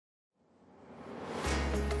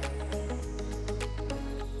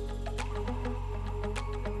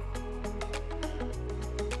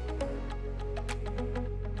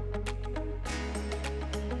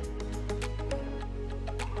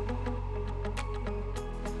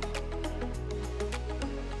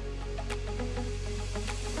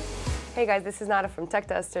Hey guys, this is Nada from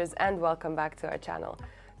Techtesters and welcome back to our channel.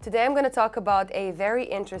 Today I'm going to talk about a very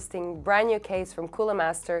interesting brand new case from Cooler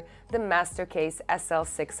Master, the MasterCase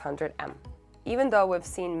SL600M. Even though we've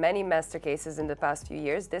seen many master cases in the past few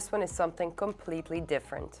years, this one is something completely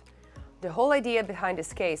different. The whole idea behind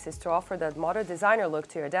this case is to offer that modern designer look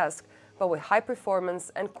to your desk, but with high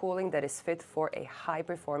performance and cooling that is fit for a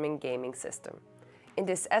high-performing gaming system. In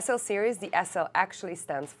this SL series, the SL actually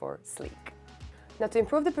stands for sleek. Now, to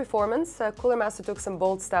improve the performance, Cooler Master took some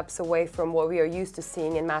bold steps away from what we are used to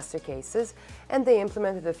seeing in master cases, and they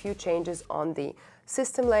implemented a few changes on the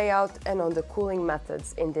system layout and on the cooling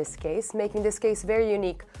methods in this case, making this case very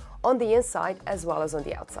unique on the inside as well as on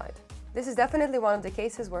the outside. This is definitely one of the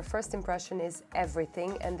cases where first impression is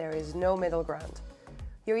everything and there is no middle ground.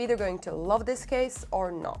 You're either going to love this case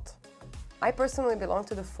or not. I personally belong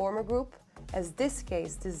to the former group, as this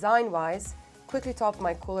case, design-wise, quickly topped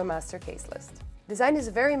my Cooler Master case list. Design is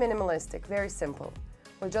very minimalistic, very simple,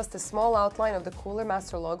 with just a small outline of the Cooler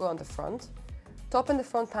Master logo on the front. Top and the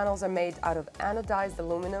front panels are made out of anodized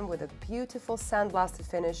aluminum with a beautiful sandblasted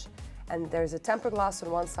finish, and there's a tempered glass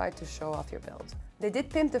on one side to show off your build. They did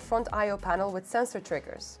pimp the front I/O panel with sensor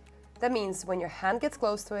triggers. That means when your hand gets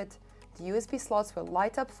close to it, the USB slots will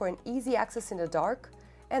light up for an easy access in the dark,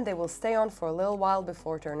 and they will stay on for a little while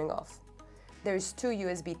before turning off. There is 2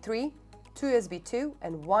 USB 3, 2 USB 2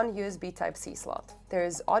 and 1 USB Type-C slot. There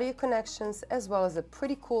is audio connections as well as a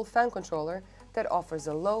pretty cool fan controller that offers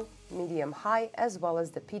a low, medium, high as well as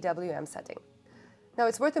the PWM setting. Now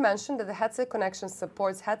it's worth to mention that the headset connection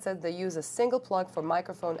supports headsets that use a single plug for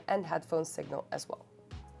microphone and headphone signal as well.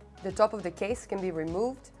 The top of the case can be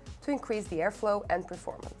removed to increase the airflow and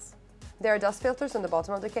performance. There are dust filters on the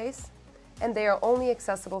bottom of the case, and they are only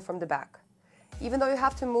accessible from the back. Even though you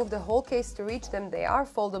have to move the whole case to reach them, they are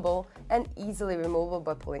foldable and easily removable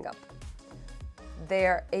by pulling up. They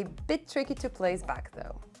are a bit tricky to place back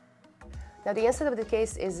though. Now the inside of the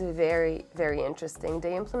case is very, very interesting.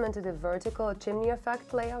 They implemented a vertical chimney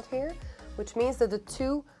effect layout here, which means that the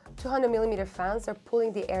two 200mm fans are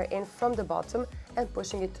pulling the air in from the bottom and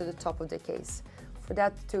pushing it to the top of the case. For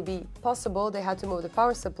that to be possible, they had to move the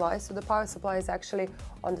power supply, so the power supply is actually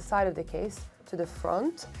on the side of the case to the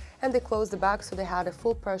front, and they closed the back so they had a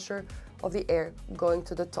full pressure of the air going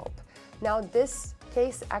to the top. Now this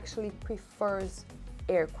case actually prefers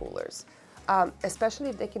air coolers, especially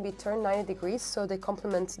if they can be turned 90 degrees so they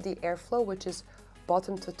complement the airflow, which is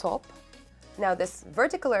bottom to top. Now this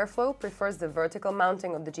vertical airflow prefers the vertical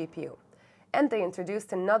mounting of the GPU, and they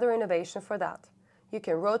introduced another innovation for that. You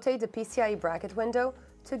can rotate the PCIe bracket window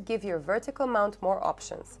to give your vertical mount more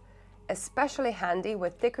options, especially handy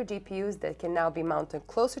with thicker GPUs that can now be mounted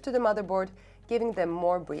closer to the motherboard, giving them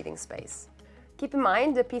more breathing space. Keep in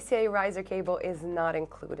mind the PCIe riser cable is not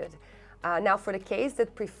included. Now for the case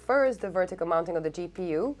that prefers the vertical mounting of the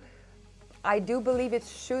GPU, I do believe it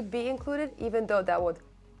should be included, even though that would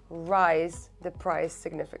rise the price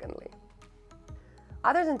significantly.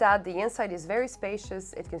 Other than that, the inside is very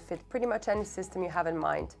spacious. It can fit pretty much any system you have in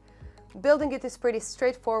mind. Building it is pretty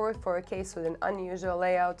straightforward for a case with an unusual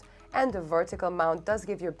layout, and the vertical mount does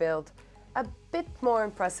give your build a bit more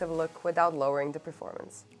impressive look without lowering the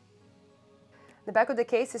performance. The back of the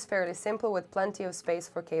case is fairly simple with plenty of space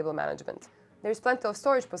for cable management. There's plenty of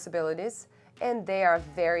storage possibilities, and they are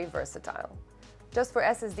very versatile. Just for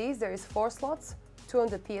SSDs, there is 4 slots, 2 on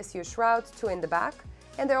the PSU shroud, 2 in the back,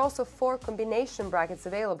 and there are also 4 combination brackets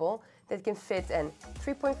available that can fit in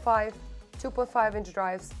 3.5, 2.5-inch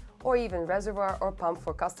drives, or even reservoir or pump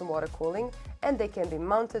for custom water cooling, and they can be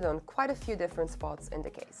mounted on quite a few different spots in the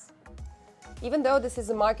case. Even though this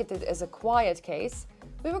is marketed as a quiet case,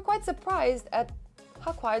 we were quite surprised at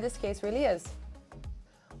how quiet this case really is.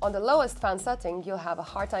 On the lowest fan setting, you'll have a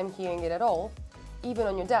hard time hearing it at all, even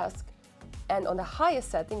on your desk, and on the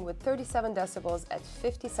highest setting with 37 decibels at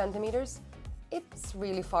 50 centimeters, it's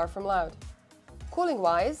really far from loud.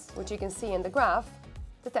 Cooling-wise, which you can see in the graph,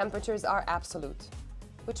 the temperatures are absolute,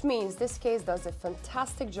 which means this case does a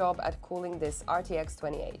fantastic job at cooling this RTX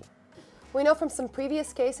 2080. We know from some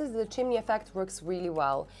previous cases that the chimney effect works really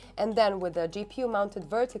well, and then with the GPU mounted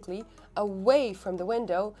vertically away from the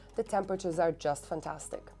window, the temperatures are just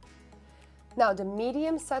fantastic. Now the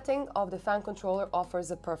medium setting of the fan controller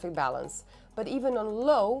offers a perfect balance, but even on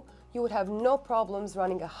low, you would have no problems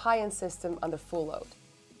running a high-end system under full load.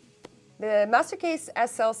 The MasterCase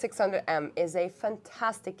SL600M is a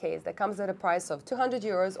fantastic case that comes at a price of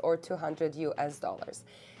 €200 or $200 US.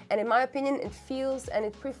 And in my opinion, it feels and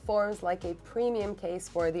it performs like a premium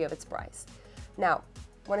case worthy of its price. Now,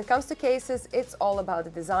 when it comes to cases, it's all about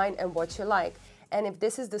the design and what you like. And if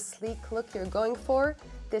this is the sleek look you're going for,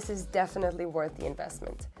 this is definitely worth the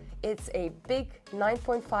investment. It's a big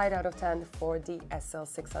 9.5 out of 10 for the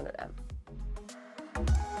SL600M.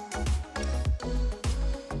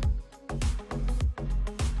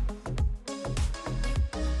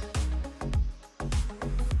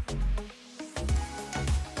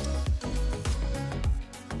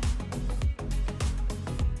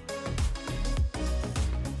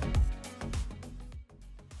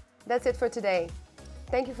 That's it for today.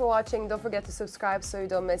 Thank you for watching. Don't forget to subscribe so you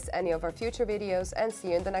don't miss any of our future videos, and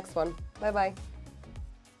see you in the next one. Bye bye.